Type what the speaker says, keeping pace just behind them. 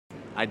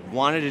I'd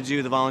wanted to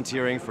do the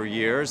volunteering for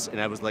years,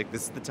 and I was like,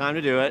 this is the time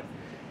to do it.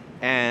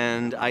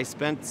 And I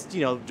spent,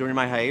 during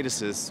my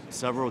hiatuses,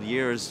 several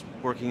years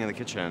working in the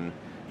kitchen.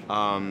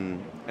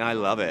 And I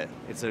love it.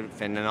 It's a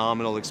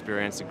phenomenal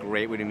experience, a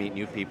great way to meet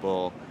new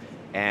people,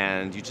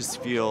 and you just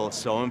feel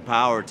so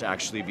empowered to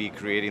actually be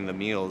creating the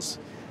meals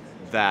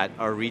that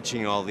are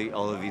reaching all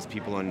of these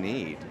people in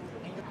need.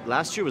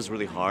 Last year was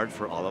really hard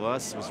for all of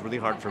us. It was really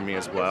hard for me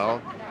as well.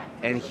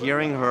 And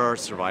hearing her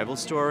survival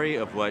story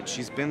of what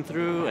she's been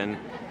through and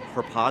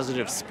her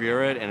positive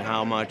spirit and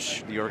how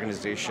much the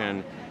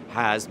organization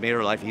has made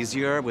her life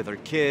easier with her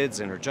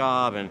kids and her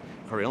job and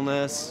her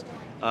illness,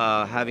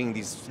 having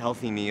these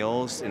healthy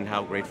meals and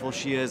how grateful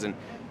she is. And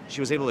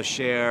she was able to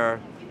share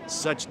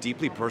such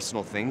deeply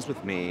personal things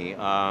with me.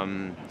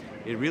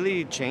 It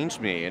really changed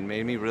me and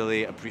made me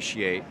really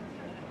appreciate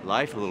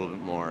life a little bit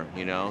more,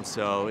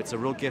 So it's a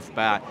real gift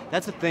back.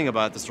 That's the thing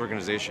about this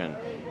organization.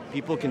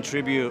 People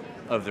contribute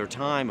of their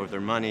time, of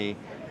their money,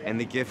 and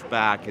the gift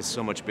back is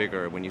so much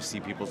bigger when you see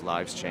people's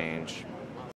lives change.